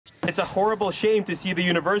It's a horrible shame to see the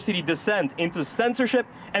university descend into censorship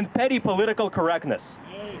and petty political correctness.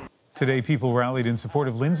 Today, people rallied in support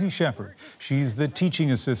of Lindsay Shepherd. She's the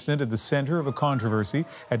teaching assistant at the center of a controversy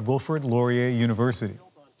at Wilfrid Laurier University.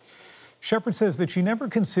 Shepherd says that she never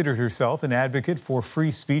considered herself an advocate for free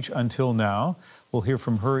speech until now. We'll hear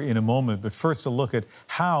from her in a moment, but first a look at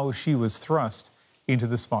how she was thrust into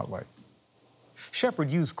the spotlight. Shepherd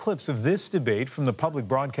used clips of this debate from the public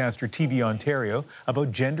broadcaster TV Ontario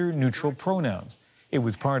about gender-neutral pronouns. It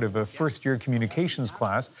was part of a first-year communications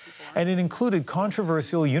class, and it included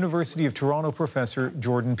controversial University of Toronto professor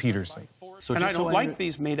Jordan Peterson. So and I don't like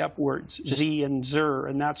these made-up words, Z and Zer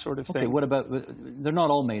and that sort of thing. Okay, what about, they're not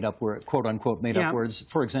all made-up words, quote-unquote made-up words.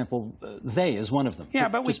 For example, they is one of them. Yeah,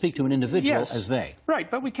 to speak to an individual as they. Right,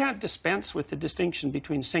 but we can't dispense with the distinction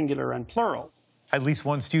between singular and plural. At least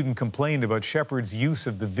one student complained about Shepherd's use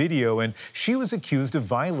of the video, and she was accused of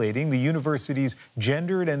violating the university's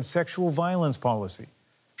gendered and sexual violence policy.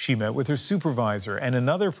 She met with her supervisor and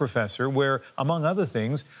another professor where, among other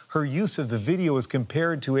things, her use of the video was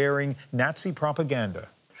compared to airing Nazi propaganda.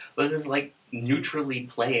 But this is like neutrally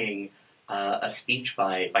playing a speech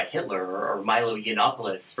by Hitler or Milo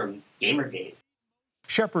Yiannopoulos from Gamergate.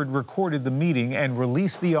 Shepherd recorded the meeting and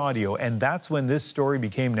released the audio, and that's when this story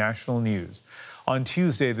became national news. On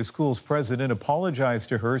Tuesday, the school's president apologized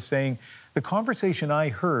to her, saying, "The conversation I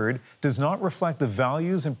heard does not reflect the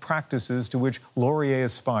values and practices to which Laurier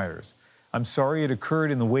aspires. I'm sorry it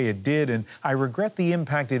occurred in the way it did, and I regret the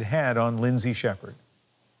impact it had on Lindsay Shepherd."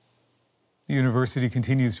 The university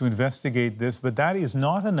continues to investigate this, but that is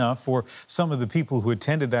not enough for some of the people who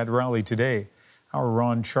attended that rally today. Our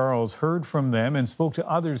Ron Charles heard from them and spoke to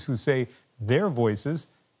others who say their voices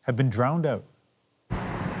have been drowned out.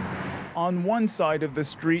 On one side of the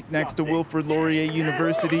street next to Wilfrid Laurier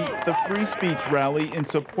University, the free speech rally in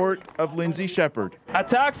support of Lindsay Shepherd.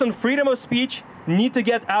 Attacks on freedom of speech need to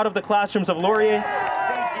get out of the classrooms of Laurier.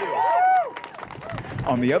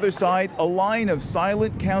 On the other side, a line of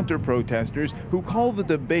silent counter-protesters who call the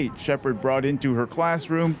debate Shepherd brought into her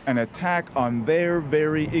classroom an attack on their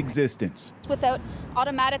very existence. Without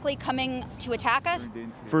automatically coming to attack us.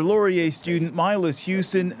 For Laurier student Milas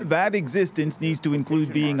Hewson, that existence needs to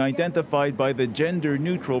include being identified by the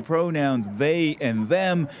gender-neutral pronouns they and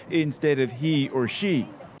them instead of he or she.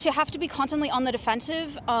 To have to be constantly on the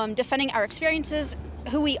defensive, defending our experiences,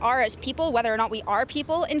 who we are as people, whether or not we are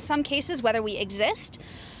people in some cases, whether we exist,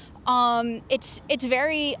 it's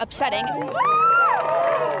very upsetting.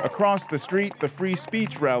 Across the street, the free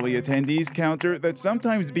speech rally attendees counter that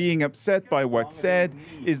sometimes being upset by what's said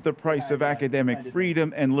is the price of academic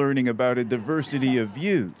freedom and learning about a diversity of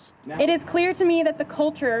views. It is clear to me that the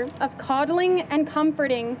culture of coddling and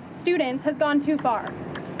comforting students has gone too far.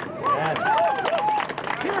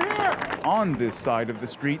 On this side of the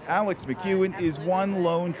street, Alex McEwen is one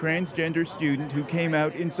lone transgender student who came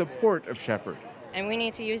out in support of Shepherd. And we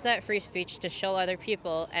need to use that free speech to show other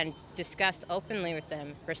people and discuss openly with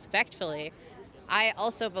them, respectfully. I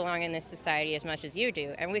also belong in this society as much as you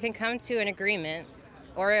do, and we can come to an agreement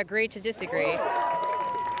or agree to disagree.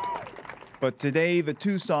 But today, the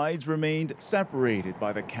two sides remained separated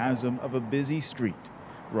by the chasm of a busy street.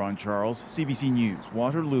 Ron Charles, CBC News,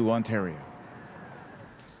 Waterloo, Ontario.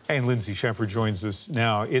 And Lindsay Shepherd joins us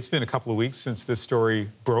now. It's been a couple of weeks since this story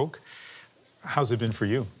broke. How's it been for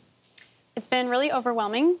you? It's been really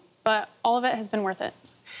overwhelming, but all of it has been worth it.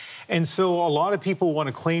 And so a lot of people want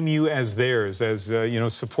to claim you as theirs, as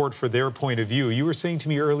support for their point of view. You were saying to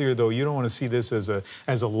me earlier, though, you don't want to see this as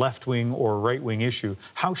a left-wing or right-wing issue.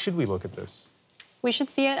 How should we look at this? We should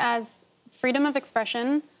see it as freedom of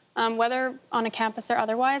expression, whether on a campus or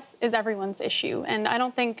otherwise, is everyone's issue. And I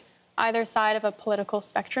don't think either side of a political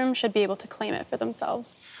spectrum should be able to claim it for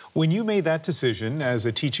themselves. When you made that decision as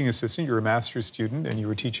a teaching assistant, you're a master's student and you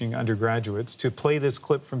were teaching undergraduates, to play this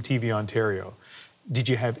clip from TV Ontario, did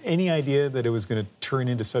you have any idea that it was going to turn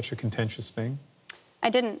into such a contentious thing? I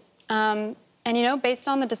didn't. And based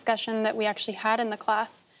on the discussion that we actually had in the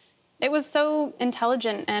class, it was so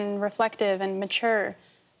intelligent and reflective and mature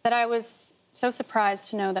that I was so surprised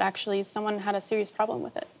to know that actually someone had a serious problem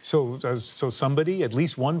with it. So somebody, at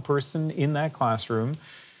least one person in that classroom,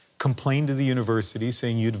 complained to the university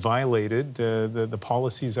saying you'd violated the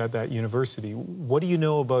policies at that university. What do you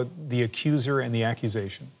know about the accuser and the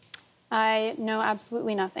accusation? I know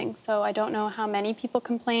absolutely nothing. So I don't know how many people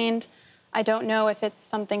complained. I don't know if it's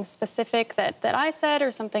something specific that I said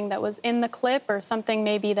or something that was in the clip or something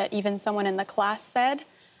maybe that even someone in the class said.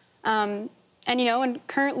 And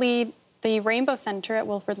currently the Rainbow Center at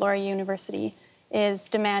Wilfrid Laurier University is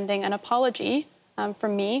demanding an apology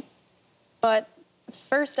from me. But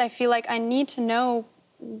first, I feel like I need to know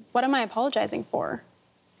what am I apologizing for?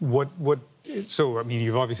 So, I mean,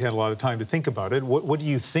 you've obviously had a lot of time to think about it. What do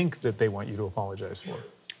you think that they want you to apologize for?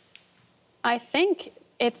 I think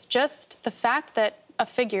it's just the fact that a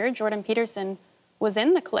figure, Jordan Peterson, was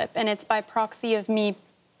in the clip, and it's by proxy of me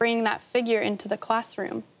bringing that figure into the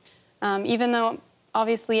classroom. Even though,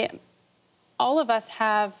 obviously, all of us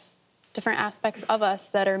have different aspects of us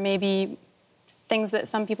that are maybe things that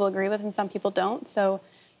some people agree with and some people don't. So,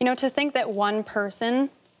 you know, to think that one person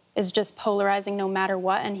is just polarizing no matter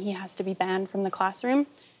what and he has to be banned from the classroom,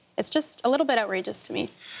 it's just a little bit outrageous to me.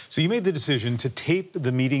 So you made the decision to tape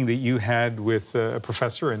the meeting that you had with a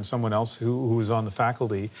professor and someone else who was on the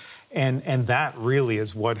faculty, and that really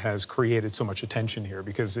is what has created so much attention here,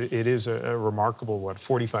 because it is a remarkable,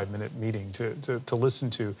 45-minute meeting to listen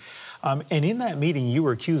to. And in that meeting, you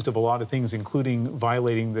were accused of a lot of things, including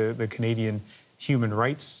violating the Canadian Human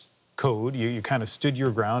Rights Code. You kind of stood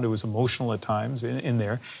your ground. It was emotional at times in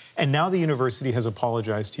there. And now the university has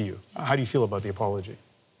apologized to you. How do you feel about the apology?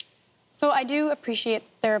 So I do appreciate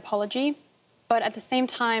their apology, but at the same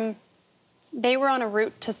time, they were on a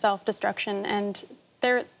route to self-destruction, and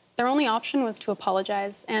their only option was to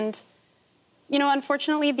apologize. And, you know,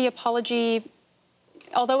 unfortunately, the apology,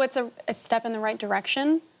 although it's a step in the right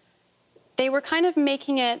direction, they were kind of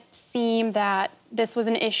making it seem that this was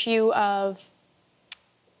an issue of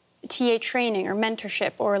TA training or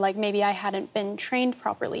mentorship, or like maybe I hadn't been trained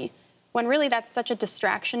properly, when really that's such a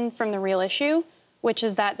distraction from the real issue, which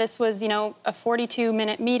is that this was, you know, a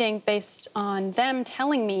 42-minute meeting based on them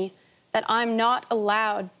telling me that I'm not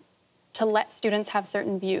allowed to let students have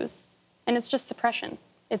certain views. And it's just suppression.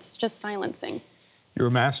 It's just silencing. You're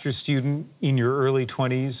a master's student in your early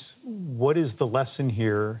 20s. What is the lesson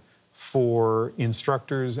here for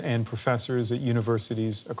instructors and professors at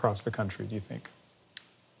universities across the country, do you think?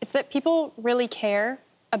 It's that people really care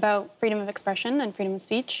about freedom of expression and freedom of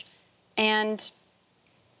speech, and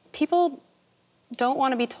people don't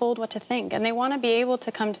want to be told what to think, and they want to be able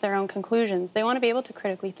to come to their own conclusions. They want to be able to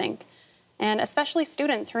critically think. And especially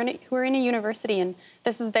students who are in a university, and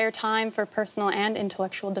this is their time for personal and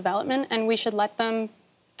intellectual development, and we should let them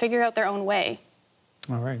figure out their own way.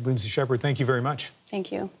 All right, Lindsay Shepherd, thank you very much.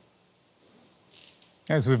 Thank you.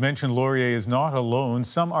 As we've mentioned, Laurier is not alone.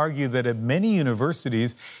 Some argue that at many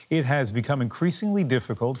universities, it has become increasingly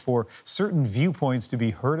difficult for certain viewpoints to be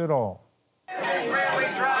heard at all.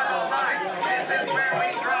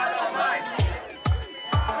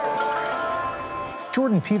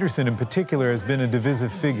 Jordan Peterson, in particular, has been a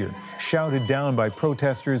divisive figure, shouted down by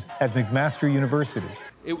protesters at McMaster University.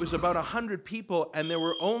 It was about 100 people, and there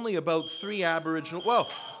were only about 3 Aboriginal. Well,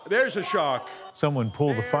 there's a shock. Someone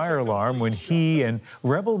pulled the fire alarm when he and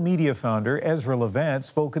Rebel Media founder Ezra Levant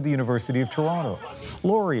spoke at the University of Toronto.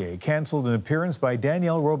 Laurier cancelled an appearance by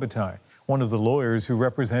Danielle Robitaille, one of the lawyers who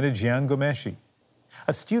represented Jian Ghomeshi.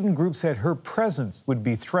 A student group said her presence would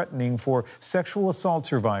be threatening for sexual assault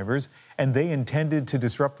survivors, and they intended to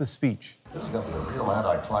disrupt the speech. This is going to be a real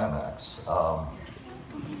anticlimax.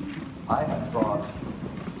 I had thought...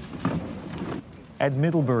 At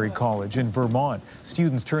Middlebury College in Vermont,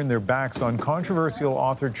 students turned their backs on controversial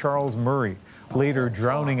author Charles Murray, later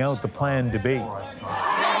drowning out the planned debate.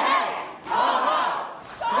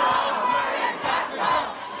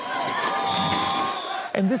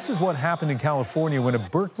 And this is what happened in California when a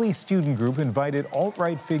Berkeley student group invited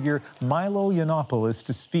alt-right figure Milo Yiannopoulos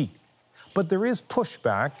to speak. But there is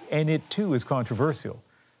pushback, and it too is controversial.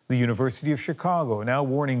 The University of Chicago now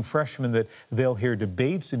warning freshmen that they'll hear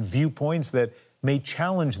debates and viewpoints that may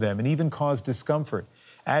challenge them and even cause discomfort,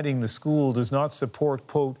 adding the school does not support,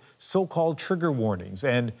 quote, so-called trigger warnings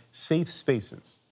and safe spaces.